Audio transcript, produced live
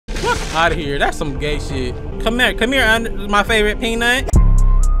Out of here. That's some gay shit. Come here, my favorite peanut.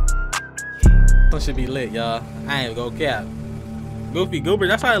 That should be lit, y'all. I ain't gonna cap. Goofy Goobers,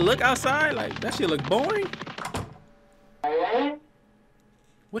 that's how it look outside? Like, that shit look boring.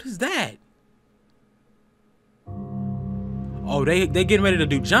 What is that? Oh, they getting ready to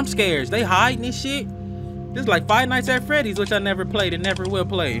do jump scares. They hiding this shit. This is like Five Nights at Freddy's, which I never played and never will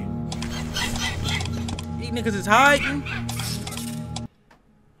play. These niggas is hiding.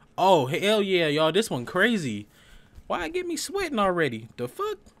 Oh, hell yeah, y'all. This one crazy. Why it get me sweating already? The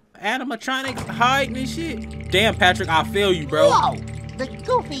fuck? Animatronics hiding and shit. Damn, Patrick, I feel you, bro. Whoa! The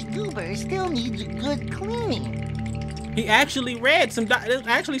Goofy Goober still needs good cleaning. He actually read some, there's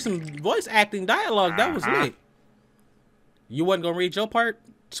actually some voice acting dialogue. That was lit. You wasn't gonna read your part,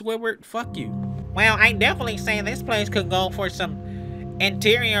 Squidward? Fuck you. Well, I definitely say this place could go for some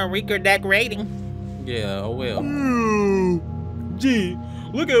interior redecorating. Yeah, oh well. Gee,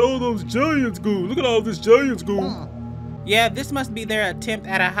 look at all those giants goo. Look at all this giants goo. Yeah, this must be their attempt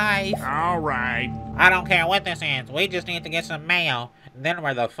at a hive. All right. I don't care what this is. We just need to get some mayo. Then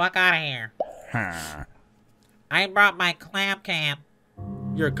we're the fuck out of here. Huh. I brought my clam cam.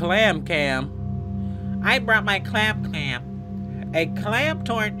 Your clam cam. I brought my clam cam. A clam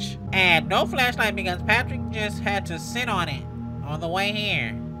torch and no flashlight because Patrick just had to sit on it on the way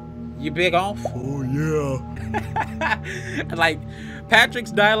here. You big oaf. Oh yeah. Like,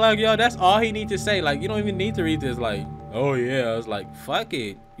 Patrick's dialogue, y'all, that's all he needs to say. Like, you don't even need to read this. Like, oh yeah. I was like, fuck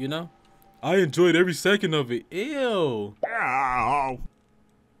it, you know? I enjoyed every second of it. Ew. Ow.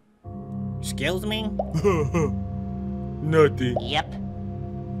 Excuse me? Nothing. Yep.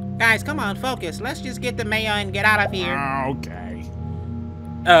 Guys, come on, focus. Let's just get the mayo and get out of here. Okay.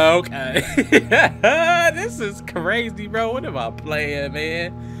 Okay. This is crazy, bro. What am I playing,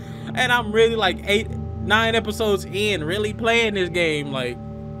 man? And I'm really like 8-9 episodes in, really playing this game, like,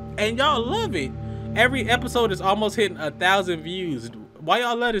 and y'all love it. Every episode is almost hitting 1,000 views. Why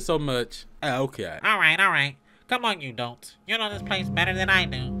y'all love it so much? Okay. All right. Come on, you don't. You know this place better than I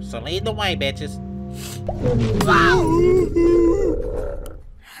do. So lead the way, bitches.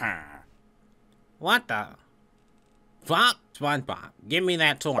 What the? Fuck, SpongeBob. Give me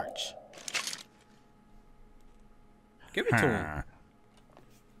that torch. Give it to him.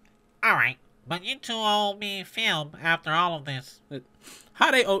 All right, but you two owe me film after all of this.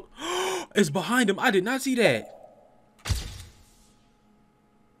 How they owe? It's behind him. I did not see that.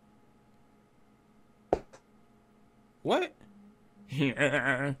 What?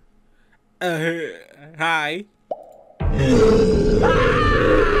 Hi.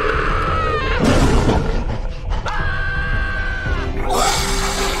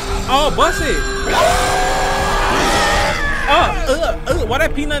 Oh, bust it. Why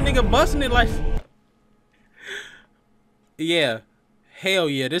that peanut nigga busting it like? Yeah. Hell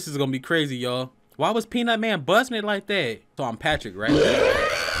yeah, this is gonna be crazy, y'all. Why was Peanut Man busting it like that? So I'm Patrick, right?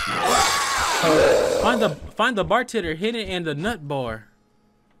 Find the bartender hidden in the nut bar.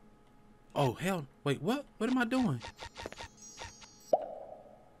 Oh hell, wait, what? What am I doing?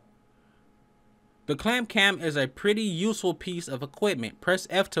 The clam cam is a pretty useful piece of equipment. Press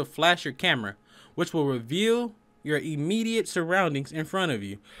F to flash your camera, which will reveal your immediate surroundings in front of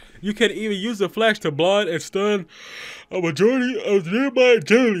you. You can even use the flash to blind and stun a majority of nearby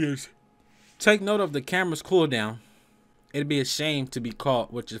aliens. Take note of the camera's cooldown. It'd be a shame to be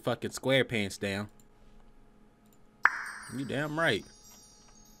caught with your fucking square pants down. You damn right.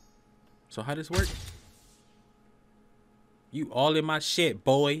 So how this work? You all in my shit,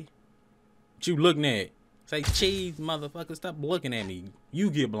 boy. What you looking at? Say cheese, motherfucker. Stop looking at me.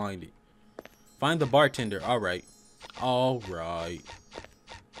 You get blinded. Find the bartender. Alright. Alright.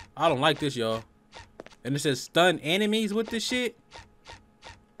 I don't like this, y'all. And it says stun enemies with this shit.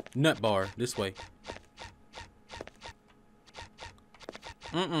 Nut bar. This way.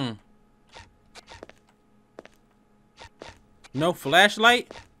 No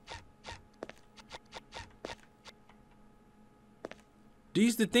flashlight?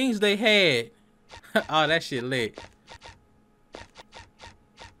 These the things they had. Oh, that shit lit.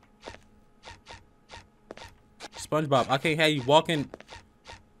 SpongeBob, I can't have you walking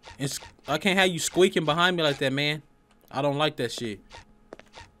and I can't have you squeaking behind me like that, man. I don't like that shit.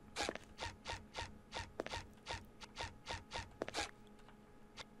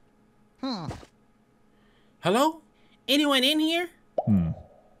 Hello? Anyone in here?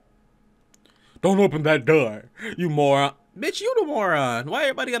 Don't open that door, you moron. Bitch, you the moron. Why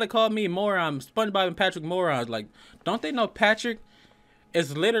everybody gotta call me moron? SpongeBob and Patrick morons. Like, don't they know Patrick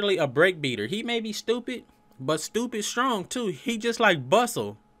is literally a break beater? He may be stupid, but stupid strong too. He just like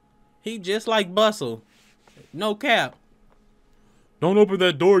Bustle. He just like Bustle. No cap. Don't open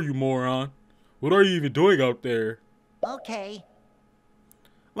that door, you moron. What are you even doing out there? Okay.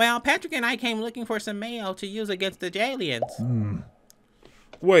 Well, Patrick and I came looking for some mayo to use against the aliens.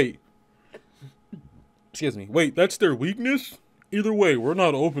 Wait. Excuse me. Wait, that's their weakness? Either way, we're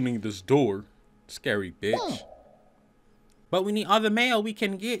not opening this door. Scary bitch. But we need all the mayo we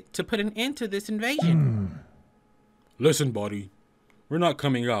can get to put an end to this invasion. Listen, buddy. We're not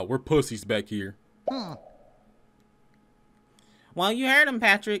coming out. We're pussies back here. Well, you heard him,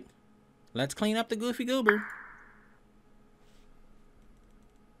 Patrick. Let's clean up the goofy goober.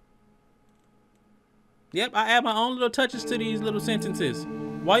 Yep, I add my own little touches to these little sentences.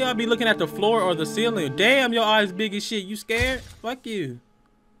 Why y'all be looking at the floor or the ceiling? Damn, your eyes big as shit. You scared? Fuck you.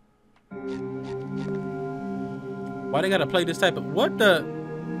 Why they gotta play this type of... What the...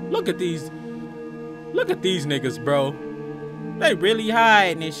 Look at these niggas, bro. They really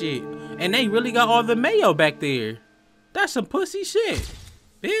hiding this shit. And they really got all the mayo back there. That's some pussy shit.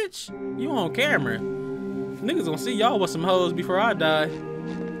 Bitch, you on camera. Niggas gonna see y'all with some hoes before I die.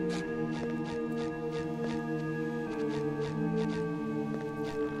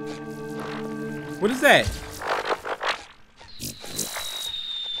 What is that?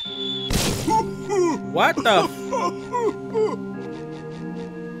 What the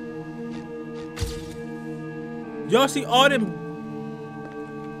y'all see all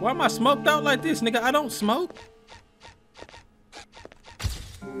them? Why am I smoked out like this, nigga? I don't smoke.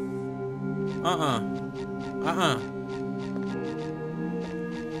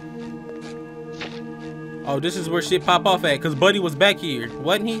 Oh, this is where shit pop off at, cause Buddy was back here,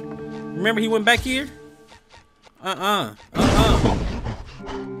 wasn't he? Remember he went back here? You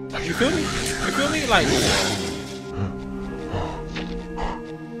feel me? You feel me? Like,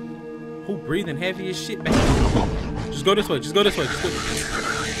 who breathing heavy as shit back here? Just go this way. Just go this way. Just go.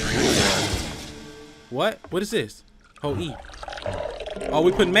 What? What is this? Oh, E. Oh,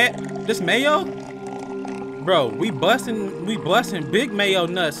 we putting this mayo? Bro, we busting big mayo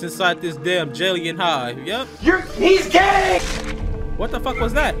nuts inside this damn jelly hive. Yup. He's gay! What the fuck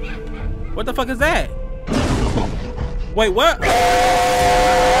was that? What the fuck is that? Wait, what?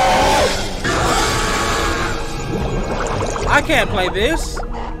 I can't play this.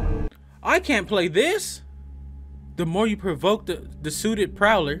 I can't play this. The more you provoke the suited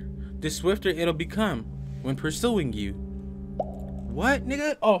prowler, the swifter it'll become when pursuing you. What,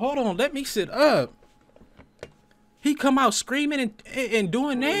 nigga? Oh, hold on. Let me sit up. He come out screaming and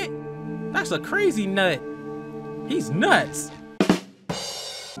doing that? That's a crazy nut. He's nuts.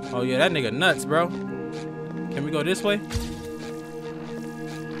 Oh, yeah, that nigga nuts, bro. Can we go this way?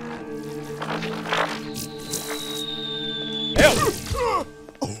 Help!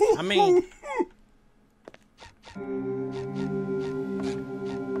 I mean...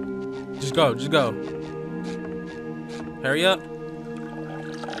 Just go, just go. Hurry up.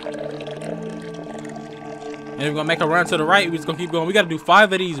 And we're gonna make a run to the right. We're just gonna keep going. We gotta do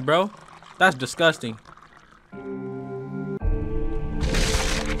 5 of these, bro. That's disgusting.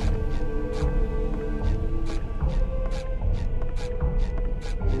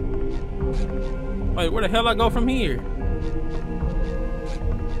 Wait, where the hell I go from here?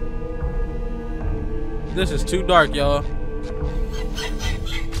 This is too dark, y'all.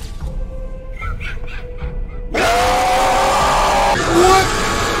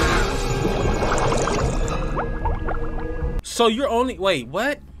 So you're only, wait,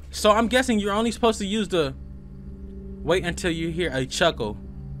 what? So I'm guessing you're only supposed to use the, wait until you hear a chuckle.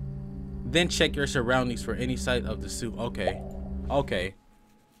 Then check your surroundings for any sight of the suit. Okay, okay.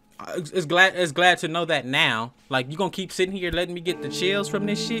 It's glad to know that now. Like, you gonna keep sitting here letting me get the chills from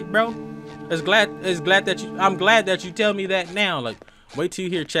this shit, bro? I'm glad that you tell me that now. Like, wait till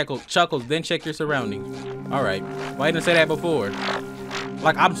you hear chuckles, then check your surroundings. All right. Why didn't I say that before?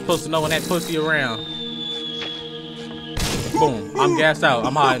 Like, I'm supposed to know when that pussy around. Boom. I'm gassed out.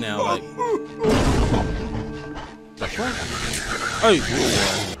 I'm high now. Like, the fuck? Hey.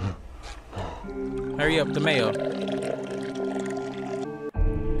 Hurry up, the mayo.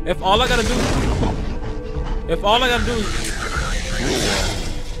 If all I gotta do is...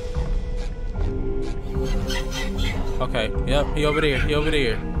 Okay, yep, he over there,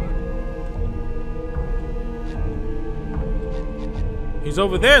 He's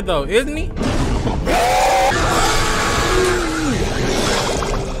over there though, isn't he?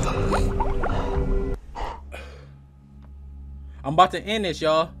 I'm about to end this,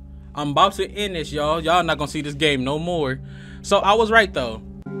 y'all. Y'all not gonna see this game no more. So I was right though.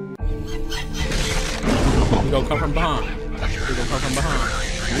 He gonna come from behind.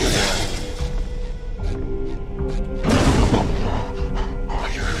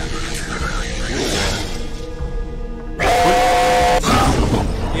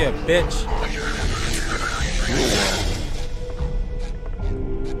 Yeah, bitch.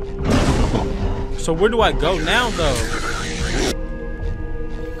 So where do I go now, though?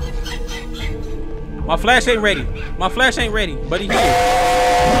 My flash ain't ready. My flash ain't ready, but he here.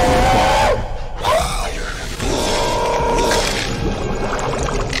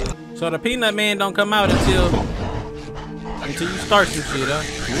 So the peanut man don't come out until you start some shit, huh?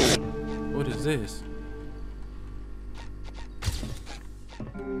 What is this?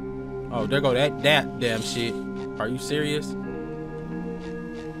 Oh, there go that damn shit. Are you serious?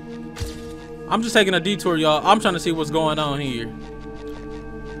 I'm just taking a detour, y'all. I'm trying to see what's going on here.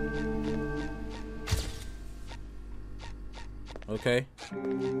 Okay.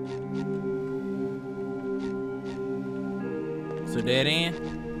 It's a dead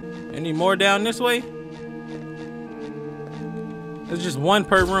end. Any more down this way? There's just one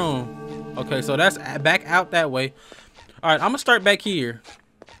per room. Okay, so that's back out that way. All right, I'm gonna start back here.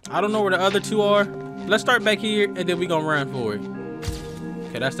 I don't know where the other two are. Let's start back here and then we gonna run for it.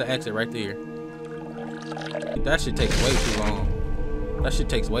 Okay, that's the exit right there. That shit takes way too long. That shit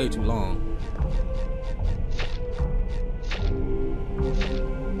takes way too long.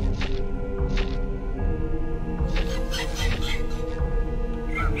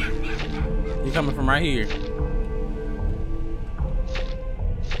 You coming from right here.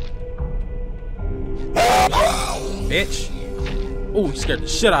 Bitch. Ooh, you scared the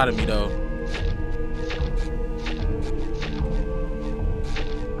shit out of me though.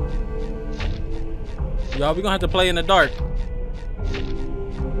 Y'all, we gonna have to play in the dark.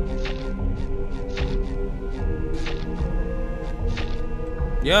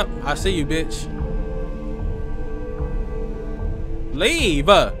 Yep, I see you, bitch. Leave!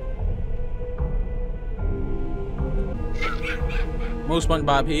 Move,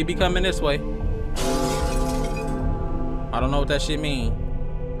 SpongeBob. He be coming this way. I don't know what that shit mean.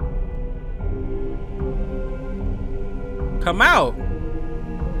 Come out!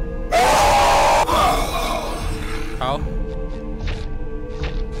 Oh.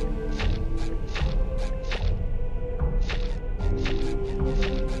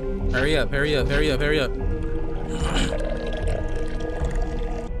 Hurry up, hurry up, hurry up, hurry up.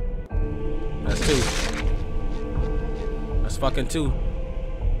 That's two. That's fucking two.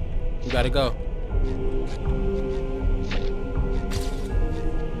 You gotta go.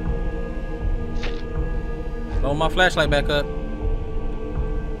 Blow my flashlight back up.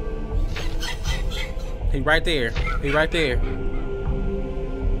 He right there. He right there.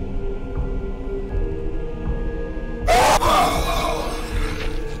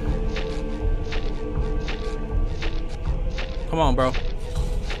 Come on, bro.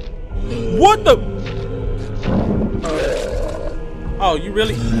 What the? Oh, you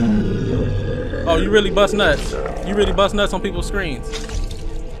really? Oh, you really bust nuts. You really bust nuts on people's screens.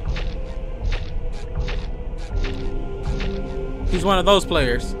 He's one of those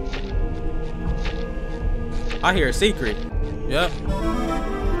players. I hear a secret. Yep.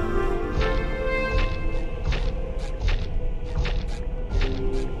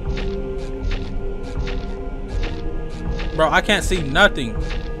 Bro, I can't see nothing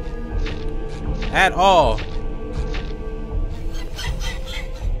at all.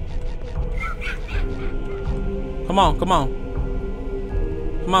 Come on, come on.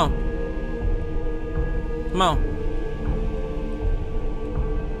 Come on. Come on.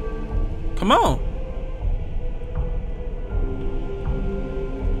 Come on.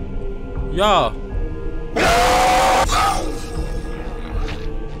 Y'all.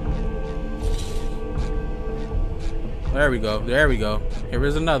 There we go. There we go. Here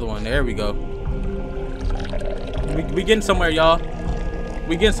is another one. There we go. We getting somewhere, y'all.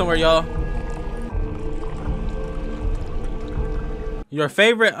 We getting somewhere, y'all. Your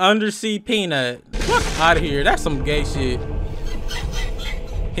favorite undersea peanut. Fuck out of here. That's some gay shit.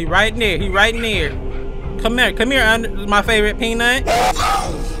 He right near. He right near. Come here. Come here, my favorite peanut.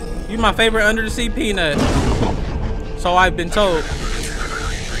 You my favorite under the sea peanut. So I've been told.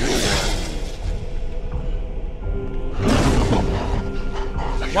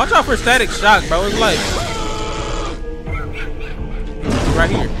 Watch out for static shock, bro. It's like you right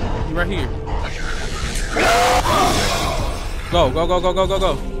here. You right here. Go, go, go, go, go, go,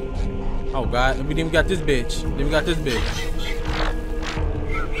 go. Oh God. And then we got this bitch. Then we got this bitch.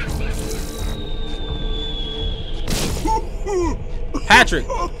 Patrick.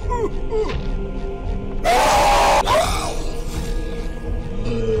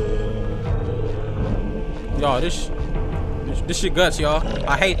 Y'all, this shit guts, y'all.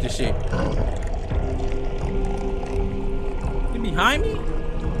 I hate this shit. You behind me?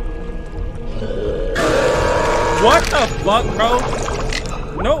 What the fuck, bro?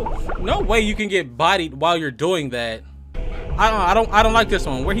 No way you can get bodied while you're doing that. I don't like this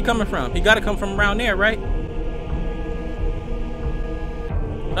one. Where he coming from? He gotta come from around there, right?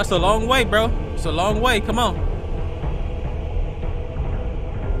 That's a long way, bro. It's a long way. Come on.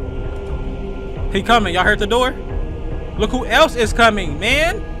 He coming. Y'all heard the door? Look who else is coming,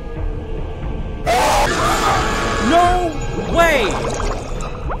 man. No way.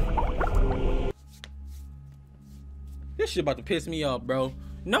 This shit about to piss me off, bro.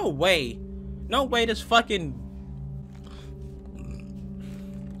 No way. No way this fucking...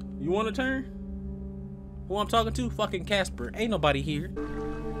 You want to turn? Who I'm talking to? Fucking Casper. Ain't nobody here.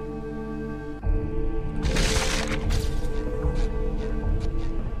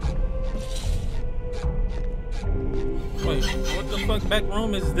 Wait, what the fuck back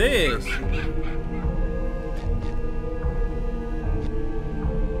room is this?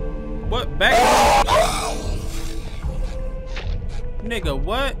 What back room? Nigga,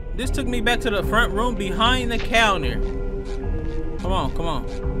 what? This took me back to the front room behind the counter. Come on, come on.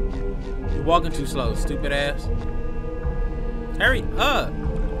 You're walking too slow, stupid ass. Hurry up.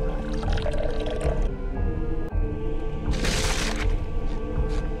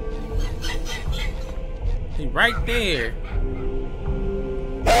 He right there.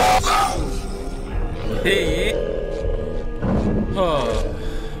 Hey. Oh.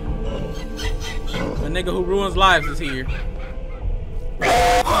 The nigga who ruins lives is here.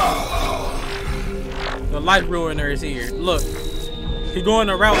 The life ruiner is here. Look. He going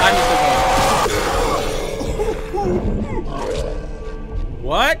the route I need to go.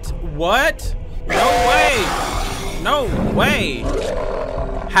 What? What? No way. No way.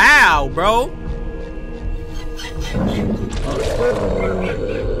 How, bro?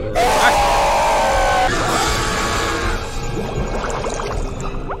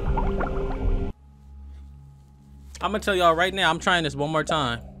 I'm gonna tell y'all right now, I'm trying this one more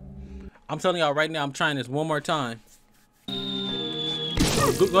time. I'm telling y'all right now, I'm trying this one more time.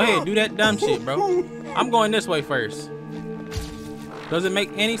 Go ahead, do that dumb shit, bro. I'm going this way first. Does it make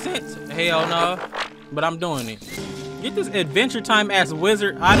any sense? Hell no. But I'm doing it. Get this Adventure Time ass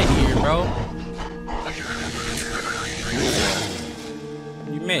wizard out of here, bro.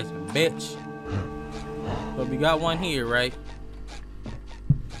 You missed, bitch. But we got one here, right?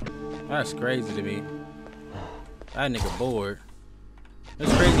 That's crazy to me. That nigga bored.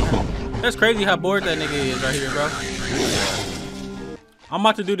 That's crazy. That's crazy how bored that nigga is right here, bro. I'm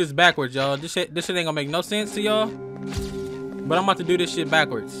about to do this backwards, y'all. This shit ain't gonna make no sense to y'all. But I'm about to do this shit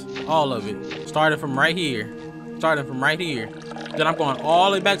backwards. All of it. Starting from right here. Starting from right here. Then I'm going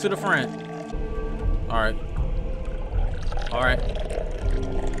all the way back to the front. Alright. Alright.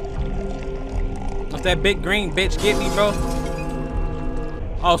 If that big green bitch get me, bro.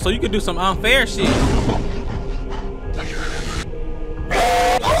 Oh, so you could do some unfair shit.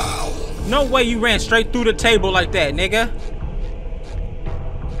 No way you ran straight through the table like that, nigga.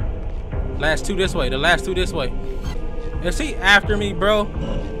 Last two this way. The last two this way. Is he after me, bro?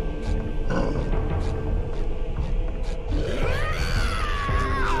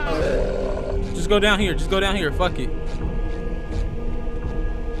 Just go down here. Just go down here. Fuck it.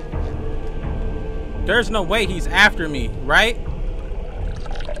 There's no way he's after me, right?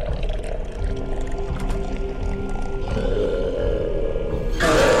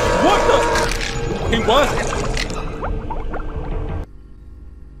 What the? He wasn't.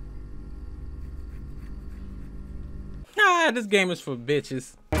 Nah, this game is for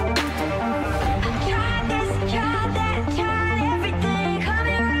bitches.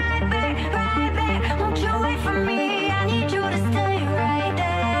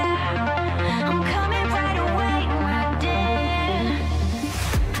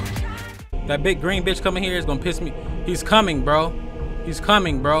 That big green bitch coming here is gonna piss me. He's coming, bro. He's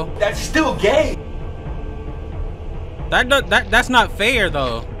coming, bro. That's still gay. That's not fair,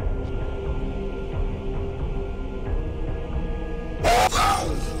 though.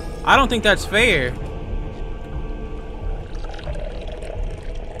 I don't think that's fair.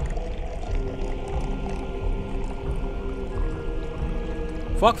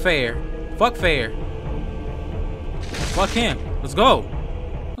 Fuck fair. Fuck fair. Fuck him. Let's go.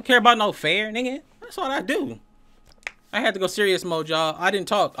 I don't care about no fair, nigga. That's all I do. I had to go serious mode, y'all. I didn't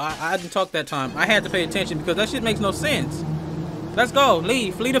talk. I didn't talk that time. I had to pay attention because that shit makes no sense. Let's go.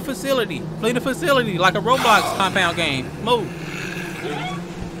 Leave. Flee the facility. Flee the facility like a Roblox compound game. Move.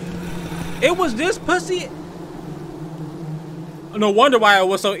 It was this pussy. No wonder why it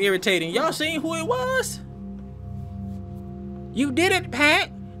was so irritating. Y'all seen who it was? You did it, Pat.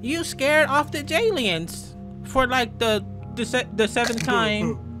 You scared off the Jalians for like the seventh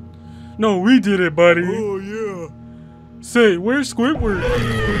time. No, we did it, buddy. Oh yeah. Say, where's Squidward?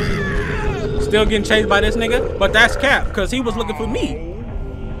 Still getting chased by this nigga? But that's Cap, because he was looking for me.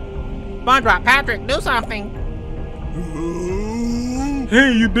 SpongeBob, Patrick, do something.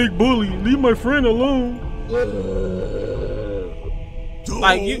 Hey, you big bully, leave my friend alone.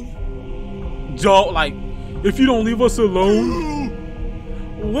 Like, you... Joe, like... If you don't leave us alone.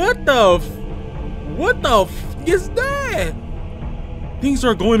 What the f is that? Things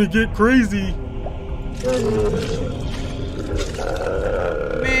are going to get crazy.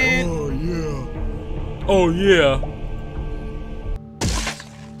 Man. Oh yeah.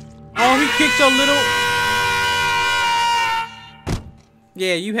 Oh, he kicked your little...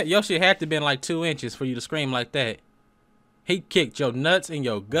 Yeah, your shit had to been like 2 inches for you to scream like that. He kicked your nuts and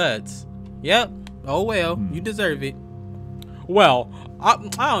your guts. Yep. Oh well, you deserve it. Well, I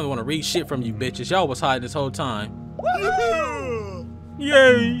don't want to read shit from you bitches. Y'all was hiding this whole time.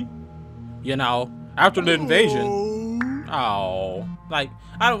 Yay. You know, after the invasion. Oh, like,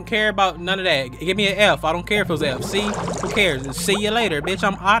 I don't care about none of that. Give me an F. I don't care if it was F. C, who cares? See you later, bitch.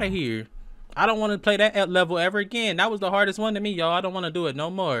 I'm out of here. I don't want to play that level ever again. That was the hardest one to me, y'all. I don't want to do it no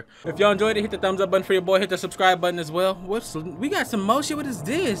more. If y'all enjoyed it, hit the thumbs up button for your boy. Hit the subscribe button as well. We got some more shit. What is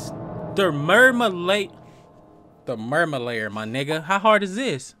this? The Mermalade, my nigga. How hard is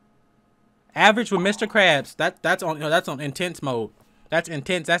this? Average with Mr. Krabs. That's on intense mode. That's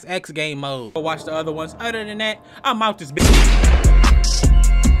intense. That's X game mode. Go watch the other ones. Other than that, I'm out this bitch.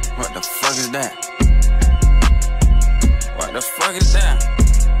 What the fuck is that? What the fuck is that?